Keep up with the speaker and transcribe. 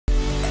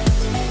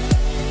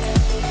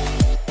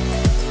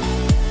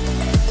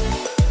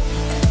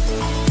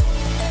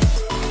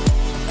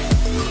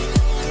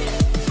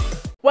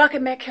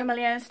Welcome back,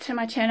 Chameleons, to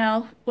my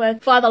channel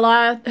with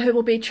FireTheLier, who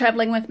will be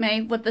travelling with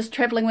me with this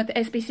Travelling with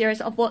Aspie series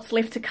of what's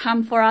left to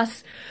come for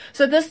us.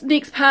 So this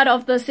next part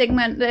of the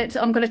segment that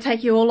I'm going to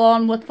take you all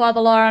on with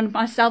FireTheLier and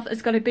myself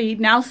is going to be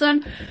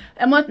Nelson.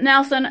 And with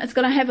Nelson, it's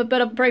going to have a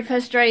bit of brief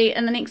history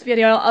in the next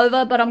video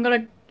over, but I'm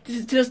going to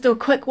just do a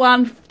quick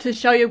one to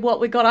show you what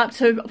we got up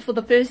to for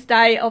the first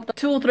day of the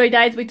 2 or 3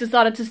 days we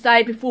decided to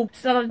stay before we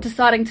started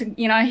deciding to,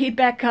 you know, head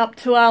back up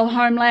to our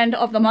homeland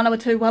of the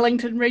Manawatu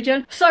Wellington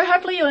region. So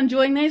hopefully you're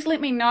enjoying these. Let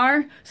me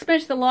know.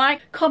 Smash the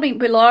like, comment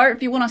below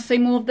if you want to see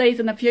more of these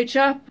in the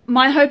future.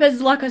 My hope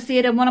is, like I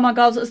said, and one of my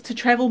goals is to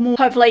travel more,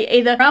 hopefully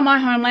either around my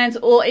homelands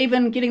or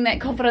even getting that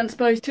confidence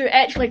boost to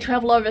actually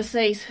travel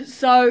overseas.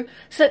 So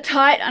sit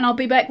tight and I'll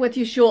be back with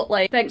you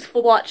shortly. Thanks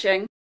for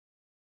watching.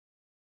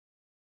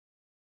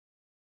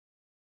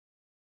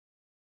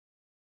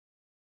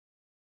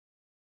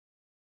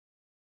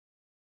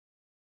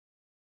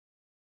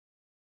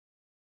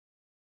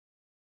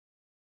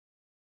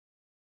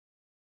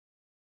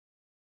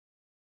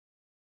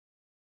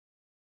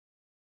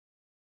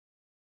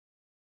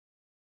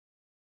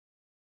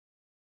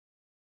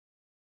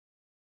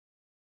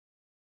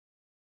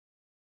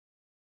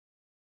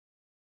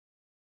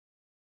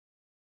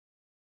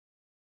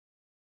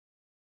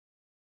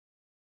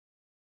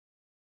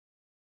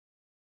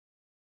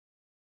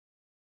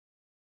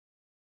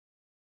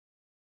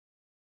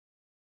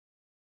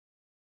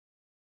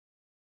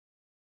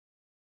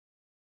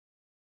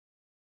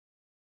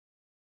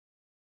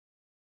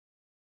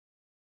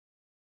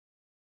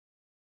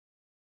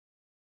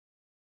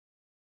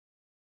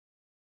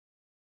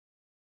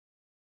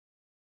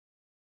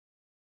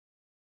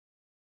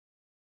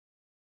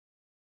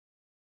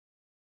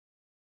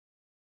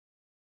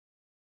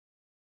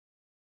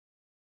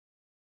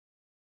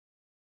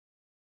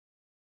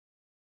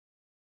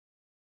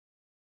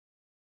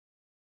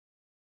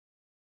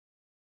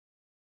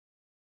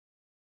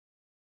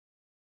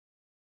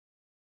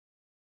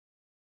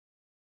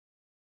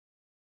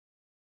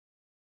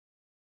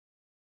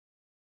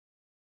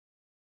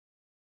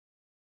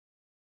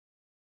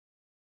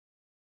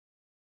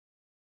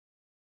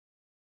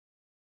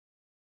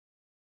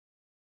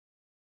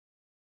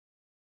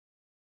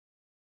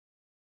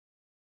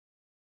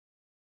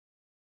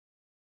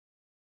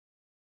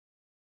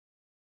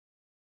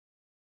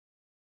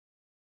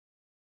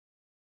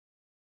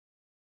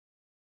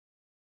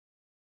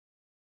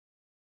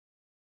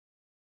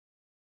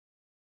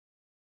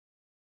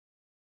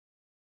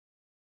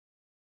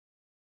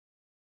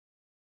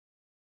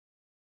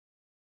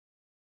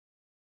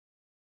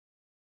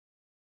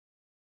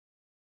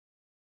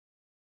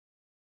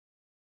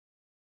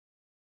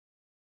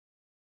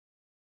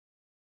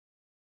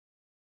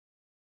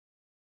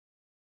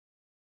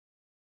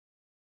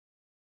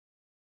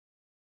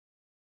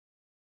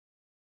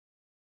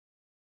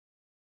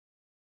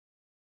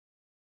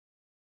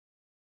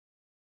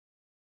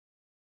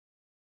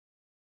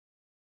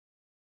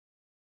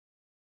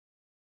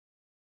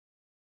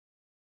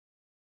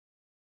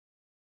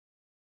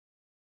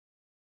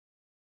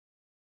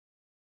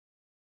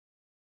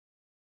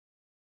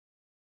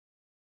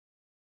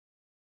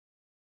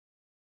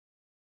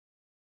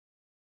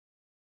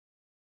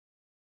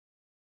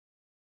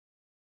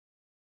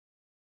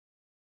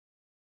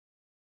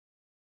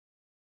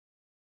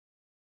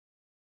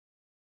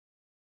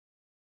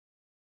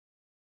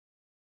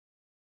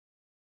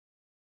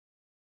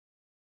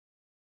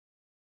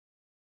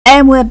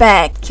 And we're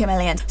back,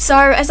 Chameleons. So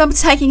as I'm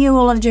taking you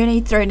all on a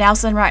journey through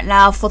Nelson right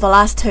now for the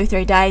last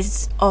 2-3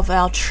 days of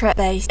our trip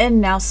based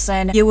in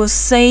Nelson, you will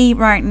see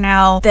right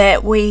now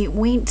that we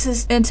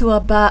went into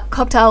a bar,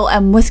 cocktail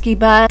and whiskey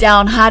bar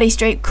down Hardy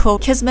Street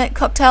called Kismet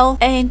Cocktail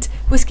and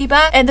Whiskey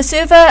Bar. And the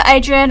server,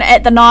 Adrian,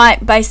 at the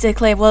night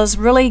basically was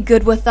really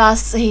good with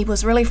us. He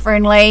was really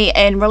friendly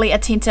and really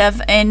attentive.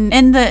 And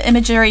in the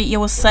imagery you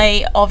will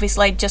see,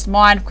 obviously just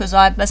mine because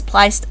I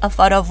misplaced a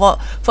photo of what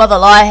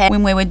FireTheLier had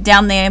when we were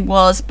down there,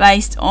 was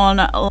based on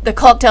the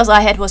cocktails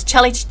I had was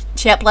Charlie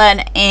Chaplin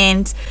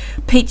and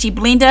Peachy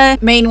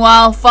Blender.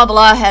 Meanwhile,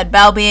 FireTheLier had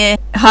Boer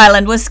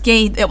Highland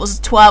whiskey that was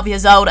 12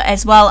 years old,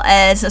 as well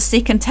as a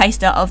second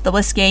taster of the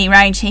whiskey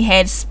range. He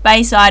had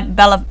Speyside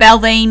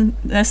Belvine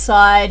this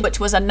side, which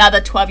was another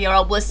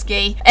 12-year-old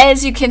whiskey.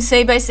 As you can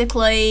see,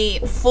 basically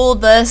for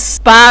this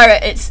bar,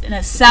 it's in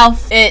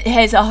itself, it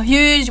has a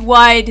huge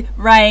wide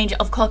range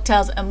of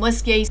cocktails and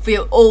whiskeys for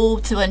you all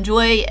to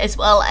enjoy, as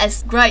well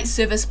as great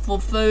service for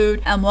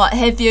food and what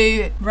have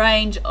you,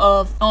 range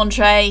of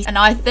entrees. And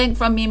I think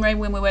from memory,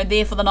 when we were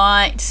there for the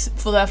night,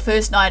 for the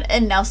first night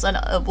in Nelson,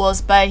 it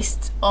was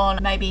based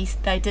on, maybe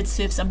they did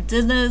serve some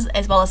dinners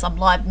as well as some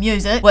live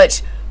music,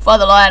 which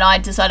FireTheLier and I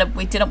decided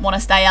we didn't want to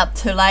stay up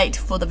too late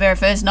for the very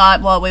first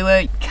night while we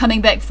were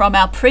coming back from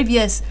our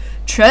previous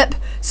trip.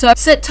 So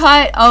sit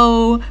tight,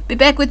 I'll be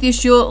back with you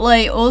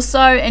shortly also,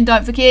 and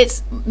don't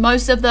forget,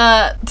 most of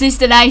the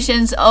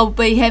destinations I'll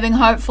be having,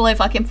 hopefully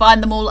if I can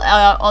find them all,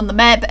 on the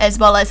map as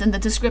well as in the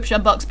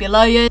description box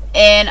below you,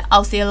 and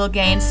I'll see you all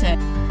again soon.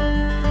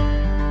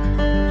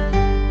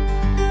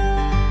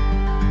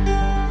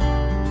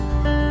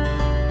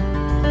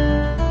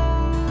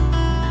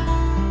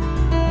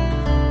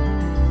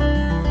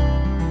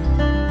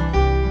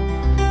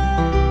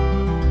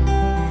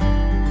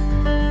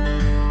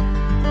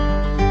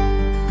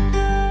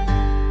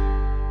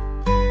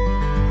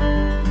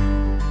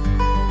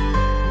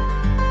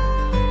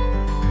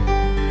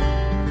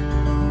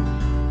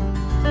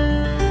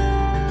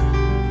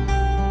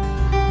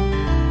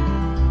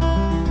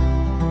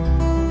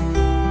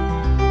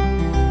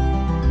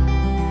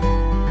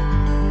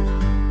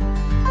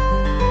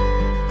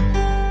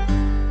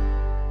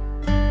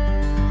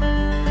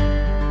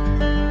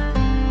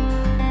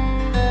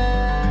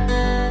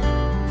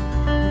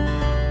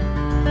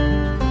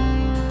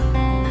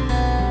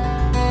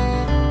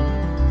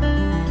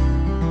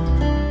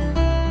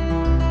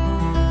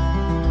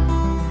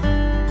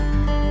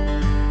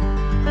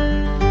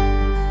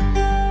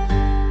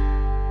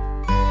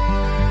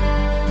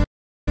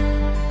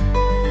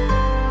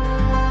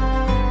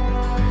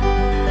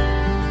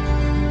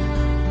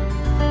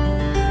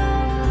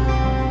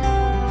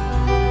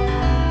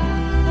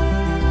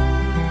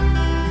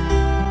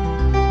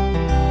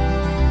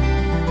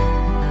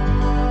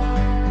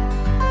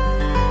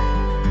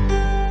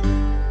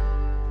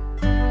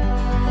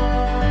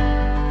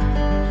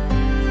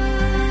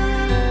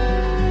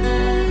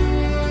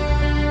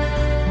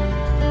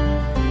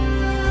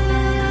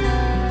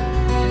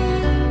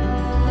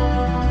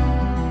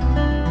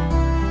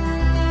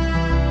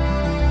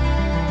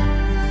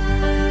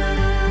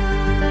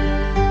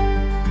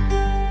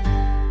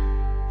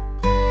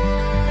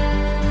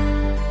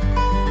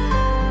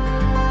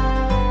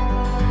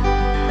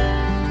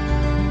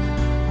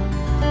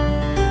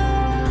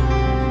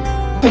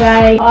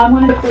 today I'm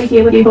going to quickly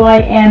share with you who I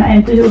am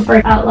and do a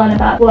brief outline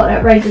about what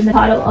it reads in the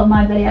title of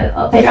my video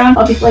of Cathedral.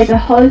 Obviously the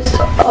host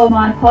of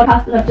my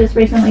podcast that I've just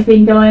recently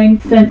been doing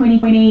since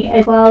 2020,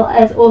 as well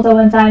as also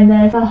in saying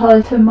this, the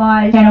host to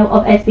my channel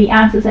of Aspie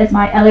Answers as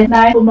my alias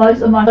name for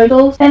most of my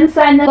socials. In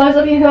saying that, those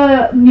of you who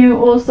are new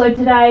also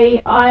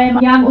today, I am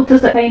a young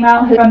autistic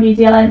female who's from New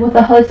Zealand with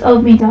a host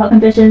of mental health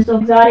conditions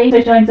of anxiety,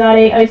 social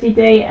anxiety,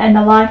 OCD and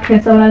the like,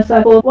 and so on and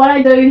so forth. What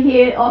I do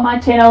here on my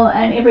channel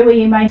and everywhere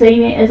you may see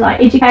me is I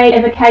educate,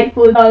 advocate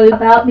for those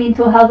about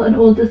mental health and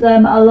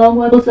autism, along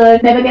with also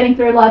navigating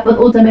through life with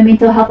autism and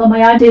mental health on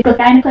my own, to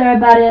gain clear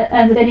about it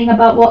and understanding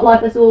about what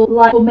life is all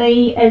like for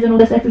me as an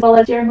autistic, as well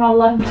as sharing my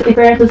life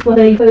experiences with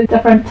the 2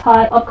 different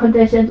type of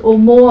conditions or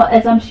more,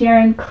 as I'm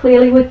sharing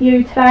clearly with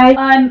you today.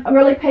 I'm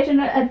really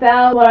passionate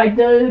about what I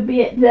do,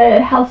 be it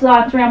the health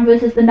science realm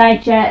versus the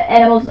nature,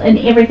 animals and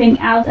everything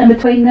else in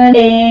between this.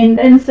 And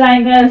in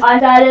saying this, I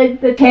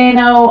started the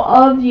channel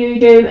of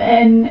YouTube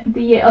in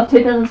the year of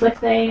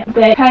 2016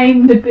 that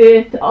came to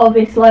birth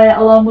obviously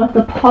along with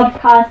the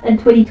podcast in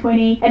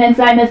 2020. And in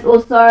saying this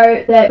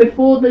also, that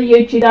before the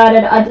YouTube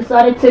started, I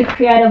decided to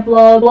create a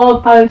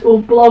blog post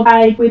or blog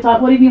page,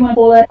 website, whatever you want to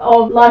call it,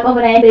 of Life of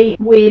an Aspie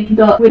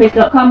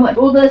web.wordpress.com, which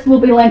all this will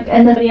be linked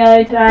in the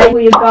video today for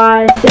you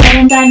guys. And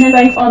in saying this,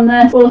 based on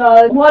this,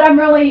 also what I'm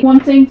really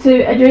wanting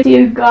to address to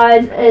you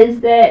guys is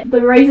that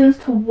the reasons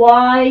to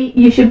why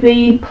you should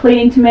be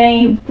pleading to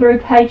me through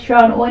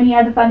Patreon or any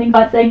other funding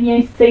sites that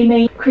you see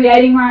me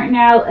creating right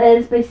now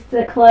is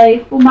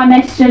basically, for my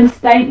mission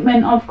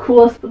statement, of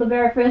course, for the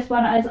very first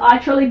one, is I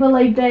truly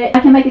believe that I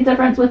can make a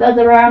difference with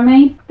others around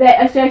me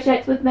that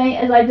associates with me,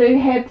 as I do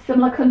have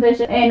similar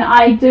conditions, and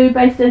I do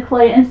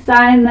basically, in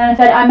saying this,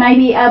 that I may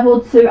be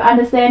able to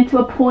understand to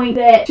a point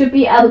that should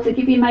be able to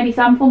give you maybe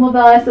some form of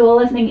advice or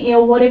listening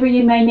ear, whatever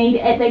you may need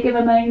at that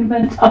given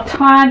moment of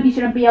time. You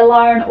shouldn't be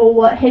alone or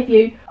what have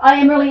you. I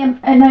am really an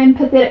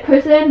empathetic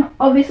person.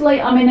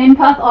 Obviously I'm an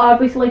empath. I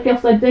obviously feel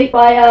so deep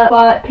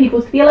by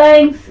people's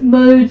feelings,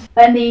 moods,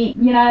 and the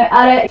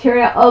outer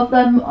exterior of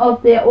them,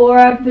 of their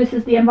aura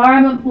versus the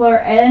environment we're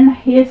in,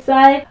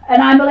 hearsay.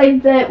 And I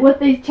believe that with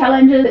these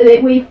challenges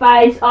that we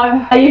face,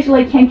 I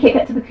usually can kick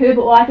it to the curb,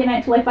 or I can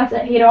actually face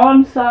it head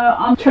on. So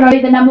I'm trying to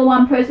be the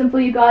 #1 person for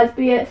you guys,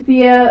 be it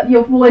via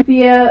your voice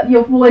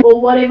or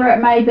whatever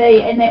it may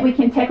be, and that we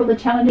can tackle the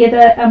challenge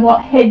together and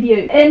what have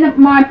you. In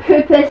my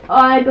purpose,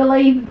 I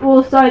believe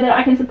also that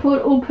I can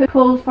support all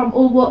calls from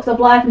all walks of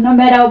life, no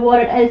matter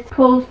what it is,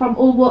 calls from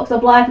all walks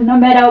of life, no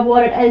matter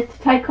what it is, to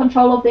take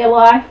control of their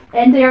life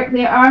and direct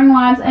their own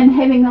lives, and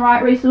having the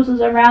right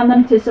resources around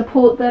them to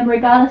support them,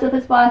 regardless if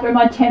it's through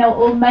my channel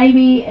or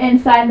maybe, in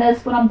saying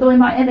this, when I'm doing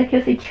my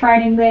advocacy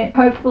training, that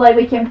hopefully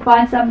we can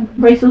find some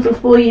resources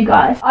for you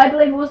guys. I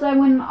believe also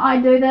when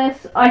I do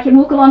this, I can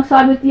walk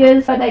alongside with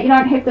you so that you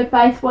don't have to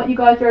face what you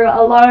go through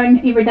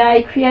alone every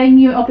day, creating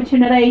new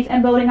opportunities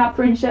and building up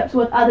friendships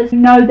with others.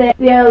 Know that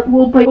there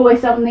will be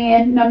always someone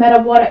there, no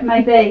matter what it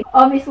may be.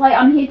 Obviously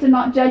I'm here to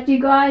not judge you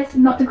guys,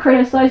 not to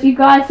criticize you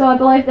guys, so I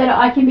believe that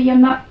I can be your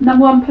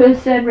 #1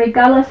 person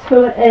regardless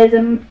who it is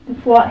and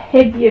what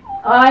have you.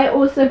 I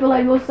also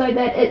believe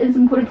that it is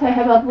important to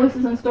have our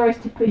voices and stories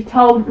to be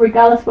told,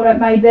 regardless what it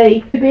may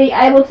be, to be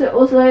able to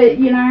also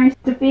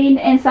defend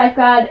and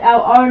safeguard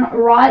our own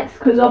rights,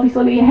 because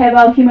obviously we have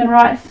our human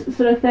rights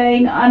sort of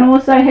thing, and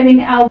also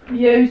having our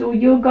views or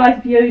your guys'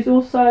 views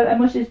also, and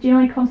which is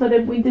generally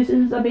considered when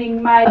decisions are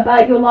being made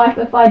about your life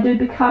if I do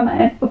become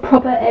a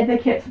proper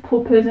advocate,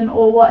 support person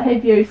or what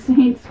have you.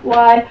 Hence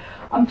why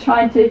I'm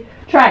trying to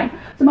train.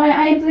 So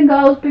my aims and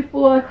goals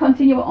before I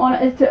continue on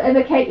is to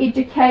advocate,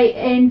 educate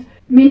and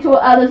mentor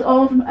others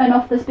on and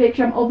off the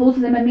spectrum of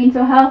autism and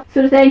mental health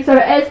sort of thing. So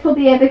as for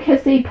the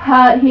advocacy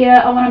part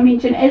here, I want to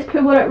mention, as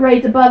per what it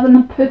reads above, and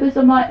the purpose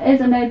of my as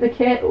an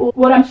advocate, or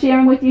what I'm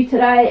sharing with you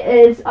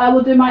today, is I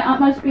will do my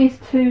utmost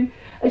best to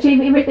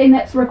achieve everything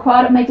that's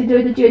required of me to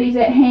do the duties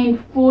at hand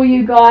for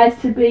you guys,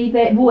 to be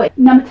that voice.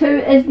 Number 2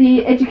 is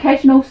the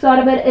educational side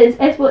of it, is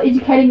as for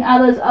educating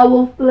others, I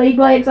will lead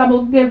by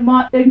example, give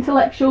my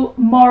intellectual,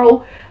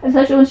 moral and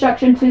social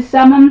instruction to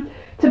someone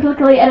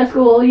typically at a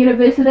school or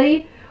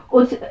university,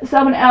 or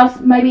someone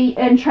else maybe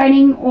in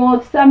training or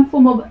some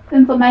form of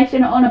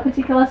information on a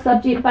particular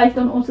subject based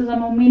on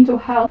autism or mental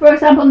health. For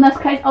example, in this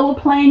case, I will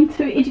plan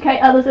to educate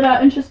others that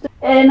are interested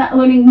in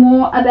learning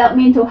more about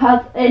mental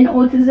health and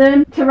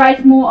autism, to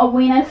raise more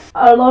awareness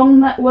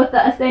along with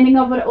the understanding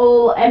of it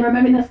all and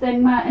removing the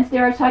stigma and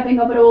stereotyping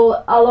of it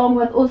all, along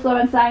with also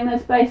in saying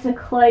this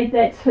basically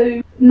that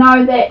to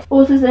know that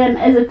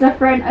autism is a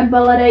different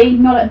ability,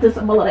 not a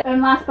disability.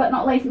 And last but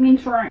not least,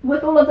 mentoring.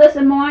 With all of this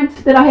in mind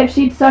that I have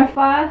shared so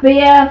far, be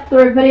it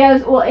through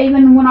videos or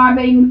even when I've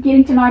been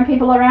getting to know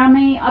people around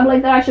me, I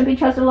believe that I should be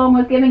trusted along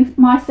with giving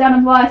my sound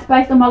advice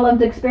based on my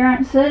lived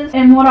experiences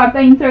and what I've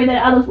been through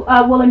that others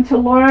are willing to to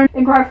learn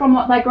and grow from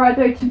what they grow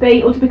through to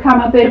be or to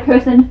become a better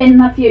person in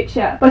the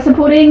future. By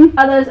supporting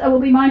others, it will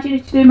be my duty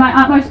to do my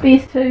utmost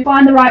best to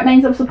find the right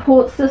means of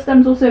support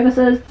systems or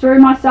services through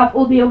myself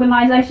or the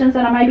organisations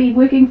that I may be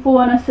working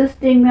for and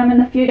assisting them in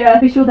the future to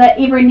be sure that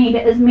every need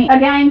is met.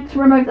 Again, to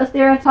remove the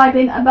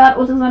stereotyping about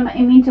autism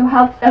and mental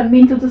health and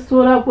mental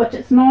disorder, which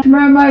it's not. To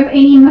remove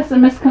any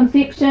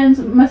misconceptions,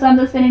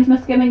 misunderstandings,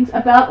 misgivings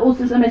about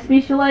autism,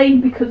 especially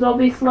because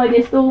obviously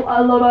there's still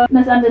a lot of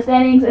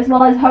misunderstandings, as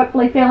well as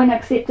hopefully feeling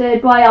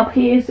accepted by our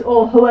peers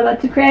or whoever,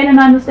 to create an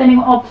understanding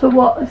of to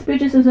what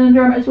Asperger's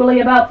syndrome is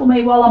really about for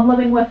me while I'm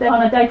living with it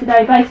on a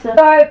day-to-day basis.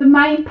 So the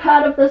main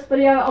part of this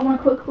video I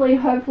want to quickly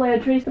hopefully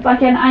address, if I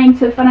can aim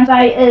to finish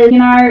today, is, you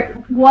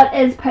know, what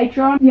is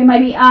Patreon? You may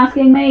be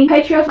asking me.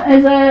 Patreon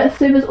is a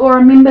service or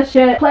a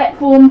membership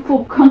platform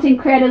for content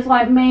creators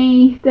like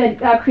me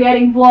that are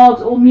creating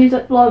vlogs or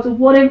music vlogs or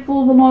whatever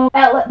form of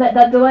outlet that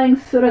they're doing,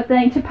 sort of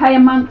thing, to pay a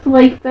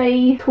monthly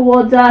fee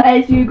towards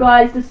as you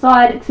guys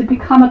decide to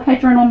become a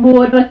patron on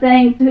board, sort of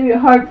thing, to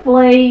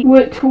hopefully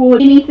work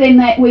towards anything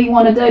that we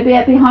want to do, be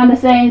it behind the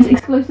scenes,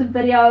 exclusive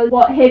videos,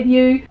 what have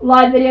you,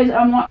 live videos,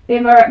 and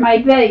whatever it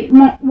may be.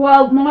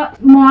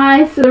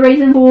 My sort of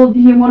reason for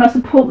you want to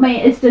support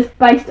me is just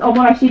based on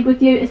what I shared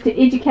with you, is to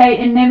educate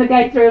and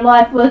navigate through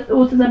life with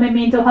autism and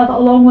mental health,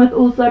 along with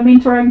also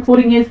mentoring,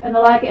 supporting you and the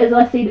like, as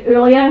I said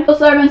earlier.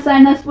 Also, I'm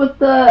saying this with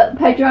the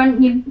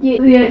Patreon, you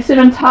get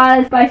certain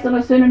tiers based on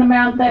a certain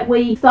amount that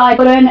we decide to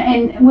put in,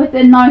 and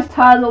within those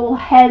tiers I will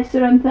have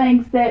certain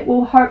things that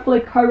will hopefully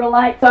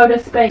correlate, so to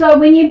speak. So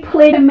when you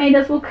pledge me,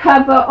 this will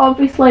cover,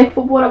 obviously,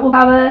 for what it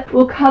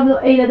will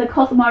cover either the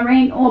cost of my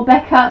rent or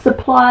backup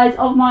supplies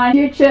of my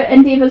future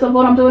endeavours of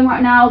what I'm doing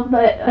right now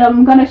that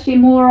I'm going to share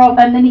more of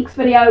in the next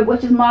video,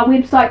 which is my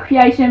website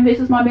creation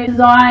versus my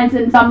designs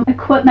and some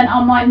equipment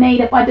I might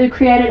need if I do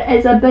create it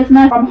as a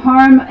business from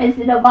home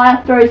instead of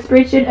via through a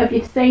spreadsheet. If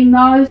you've seen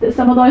those, that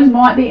some of those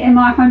might be in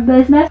my home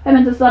business. I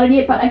haven't decided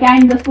yet, but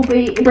again, this will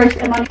be addressed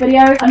in my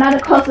video. Another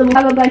cost that will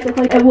cover,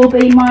 basically, it will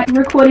be my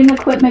recording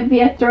equipment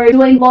via through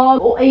doing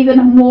vlog or even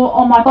more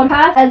on my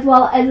podcast, as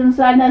well as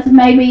inside this,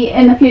 maybe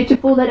in the future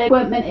for that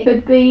equipment, it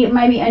could be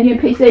maybe a new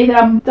PC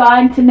that I'm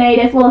dying to need,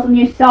 as well as a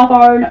new cell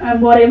phone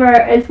and whatever,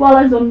 as well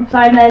as I'm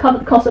saying that cover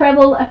the cost of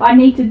travel if I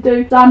need to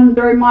do some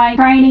through my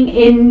training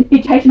in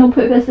educational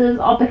purposes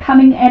of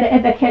becoming an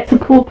advocate,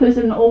 support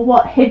person, or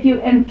what have you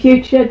in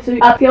future, to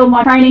upskill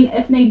my training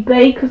if need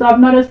be, because I've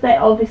noticed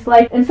that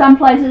obviously in some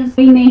places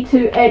we need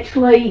to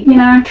actually, you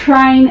know,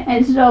 train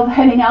instead of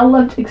having our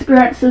lived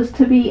experiences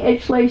to be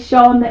actually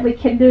shown that we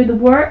can do the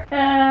work.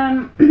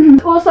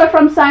 Also,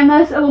 from saying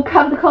this, it will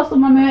cover the cost of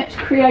my merch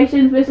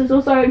creations versus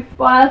also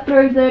fire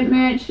through the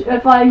merch.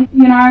 If I,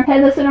 you know,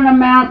 had a certain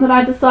amount that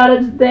I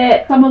decided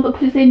that some of the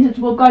percentage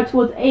will go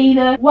towards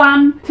either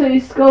one, to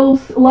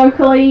schools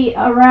locally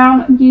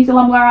around New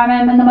Zealand where I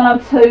am in the middle,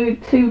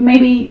 to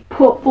maybe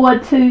put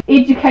forward to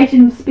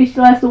education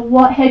specialists or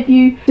what have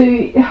you,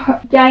 to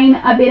gain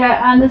a better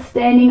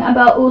understanding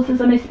about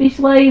autism,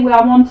 especially where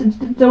I wanted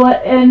to do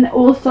it, and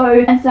also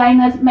in saying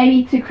this,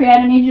 maybe to create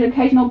an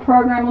educational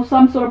program or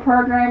some sort of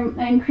program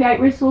and create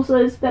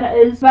resources that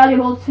is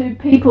valuable to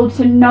people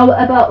to know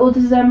about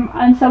autism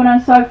and so on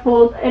and so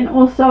forth. And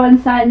also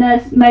in saying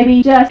this,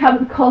 maybe just cover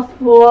the cost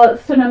for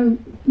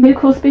certain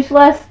medical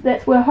specialists.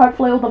 That's where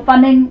hopefully all the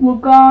funding will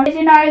go. As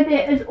you know,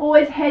 there is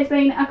always has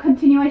been a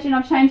continuation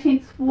of change,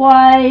 hence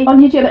why on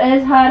YouTube it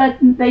is harder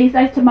these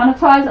days to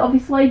monetize,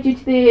 obviously due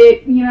to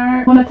their, you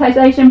know,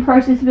 monetization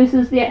process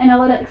versus their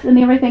analytics and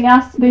everything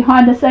else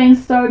behind the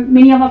scenes. So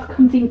many of us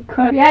content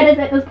creators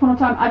at this point in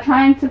time are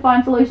trying to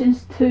find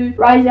solutions to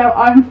raise our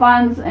own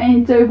funds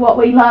and do what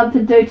we love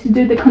to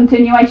do the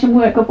continuation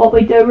work of what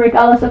we do,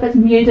 regardless if it's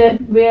music,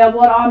 where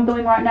what I'm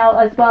doing right now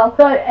as well.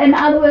 So in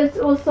other words,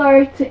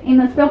 also to end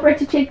this, feel free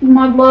to check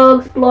my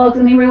blogs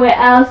and everywhere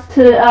else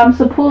to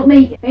support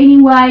me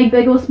anyway,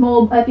 big or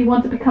small. If you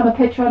want to become a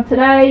patron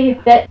today,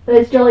 that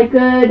is really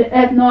good.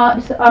 If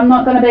not, I'm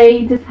not going to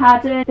be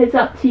disheartened. It's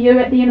up to you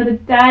at the end of the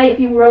day if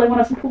you really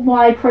want to support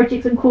my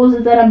projects and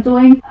causes that I'm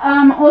doing.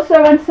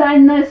 Also, in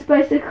saying this,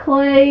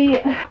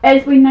 basically,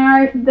 as we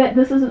know that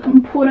this is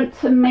important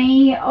to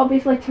me,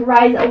 obviously, to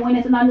raise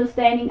awareness and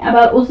understanding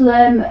about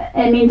autism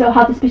and mental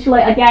health,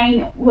 especially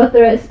again with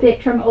the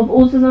spectrum of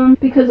autism,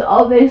 because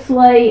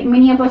obviously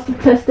many of us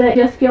statistics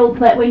just feel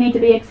that we need to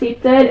be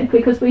accepted,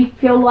 because we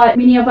feel like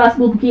many of us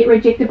will get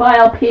rejected by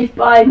our peers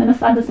by the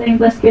misunderstandings,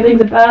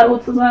 misgivings about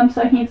autism.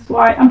 So hence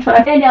why I'm trying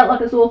to stand out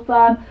like a sore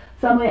thumb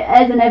somewhere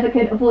as an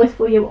advocate, a voice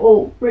for you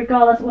all,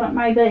 regardless of what it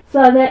may be.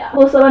 So that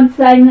also I'm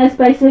saying this,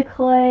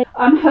 basically,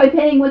 I'm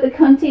hoping with the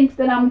content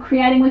that I'm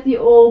creating with you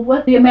all,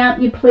 with the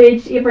amount you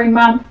pledge every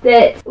month,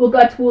 that will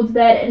go towards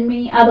that and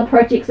many other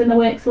projects in the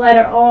works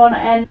later on,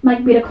 and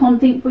make better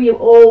content for you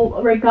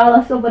all,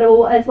 regardless of it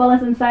all, as well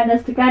as in saying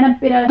this, to gain a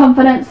better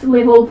confidence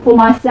level for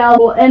myself,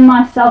 or in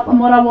myself, and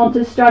what I want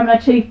to strive and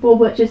achieve for,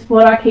 which is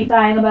what I keep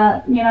saying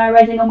about, you know,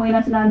 raising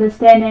awareness and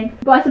understanding.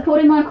 By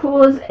supporting my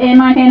cause and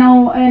my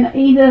channel in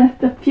either with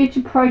the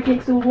future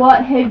projects or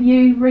what have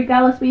you,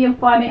 regardless where you'll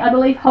find me. I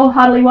believe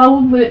wholeheartedly while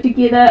we'll work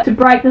together to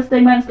break the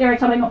stigma and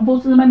stereotyping of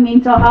autism and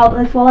mental health,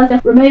 as well as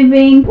just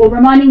removing or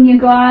reminding you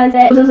guys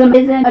that autism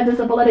isn't a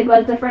disability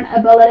but a different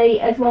ability,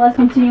 as well as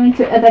continuing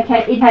to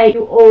educate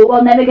you all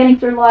while navigating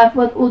through life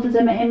with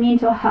autism and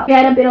mental health.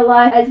 Create a better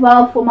life as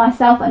well for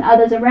myself and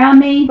others around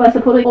me by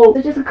supporting all.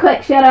 So just a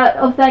quick shout out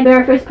of thank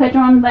you, first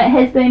patron that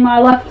has been my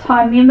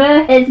lifetime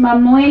member is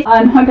Mum Noise.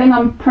 I'm hoping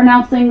I'm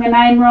pronouncing the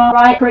name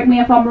right. Correct me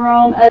if I'm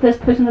wrong if this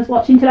person is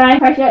watching today.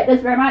 Appreciate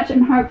this very much,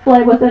 and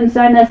hopefully within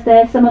saying this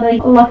that some of the,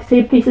 like I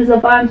said, pieces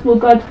of funds will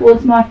go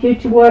towards my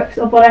future works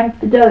of what I have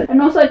to do.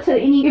 And also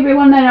to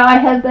everyone that I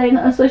have been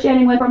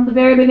associating with from the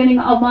very beginning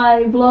of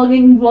my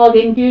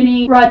vlogging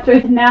journey right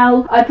through to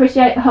now, I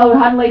appreciate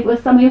wholeheartedly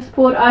with some of your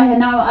support. I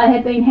know I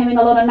have been having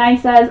a lot of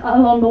naysayers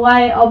along the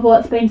way of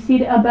what's been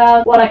said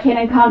about what I can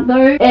and can't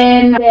do,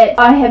 and that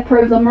I have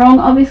proved them wrong,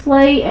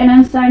 obviously. And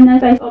in saying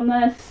this, based on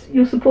this,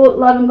 your support,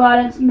 love and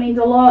guidance means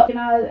a lot, you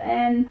know,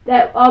 and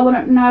that I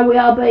wouldn't know where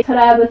I'll be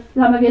today with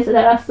some of you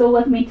that are still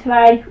with me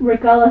today,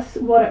 regardless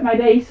what it may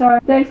be. So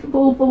thanks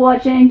all for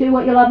watching. Do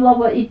what you love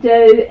what you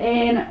do,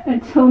 and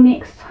until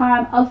next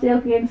time, I'll see you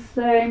again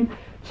soon.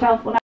 Ciao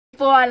for now.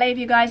 Before I leave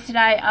you guys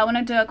today, I want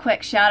to do a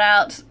quick shout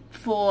out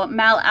for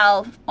Mel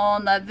Alf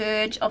on the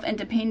Verge of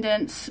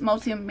Independence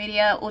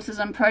Multimedia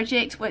Autism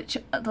Project, which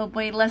will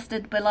be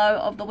listed below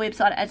of the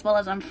website as well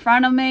as in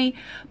front of me.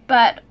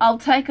 But I'll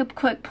take a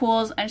quick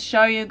pause and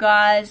show you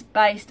guys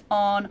based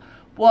on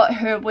what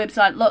her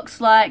website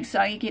looks like,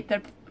 so you get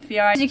the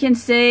feel. As you can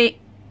see,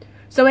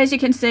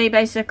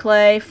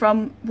 basically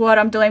from what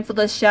I'm doing for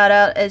this shout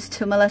out is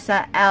to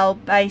Melissa L,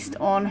 based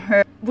on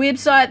her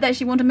website that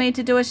she wanted me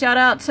to do a shout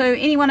out to.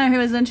 Anyone who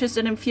is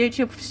interested in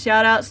future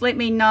shout outs, let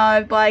me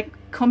know by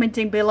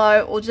commenting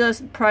below or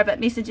just private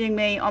messaging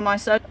me on my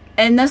social.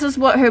 And this is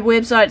what her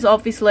website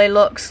obviously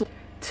looks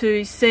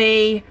to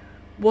see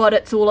what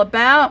it's all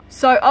about.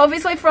 So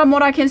obviously from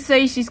what I can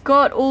see, she's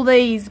got all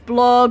these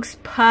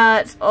blogs,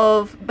 parts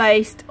of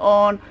based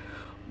on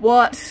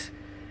what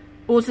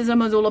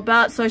autism is all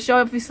about. So she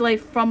obviously,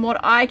 from what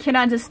I can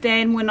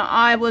understand when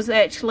I was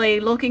actually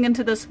looking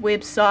into this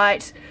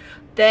website,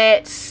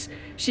 that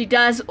she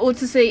does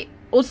autistic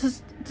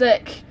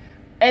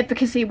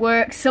advocacy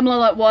work similar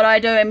like what I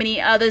do and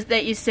many others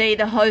that you see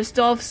the host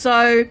of.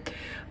 So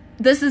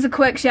this is a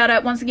quick shout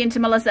out once again to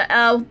Melissa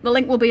L. The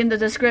link will be in the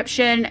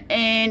description,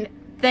 and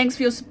thanks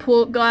for your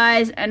support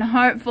guys, and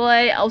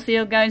hopefully I'll see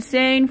you again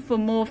soon for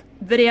more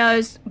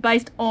videos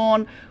based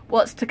on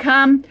what's to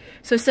come.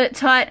 So sit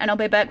tight and I'll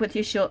be back with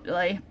you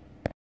shortly.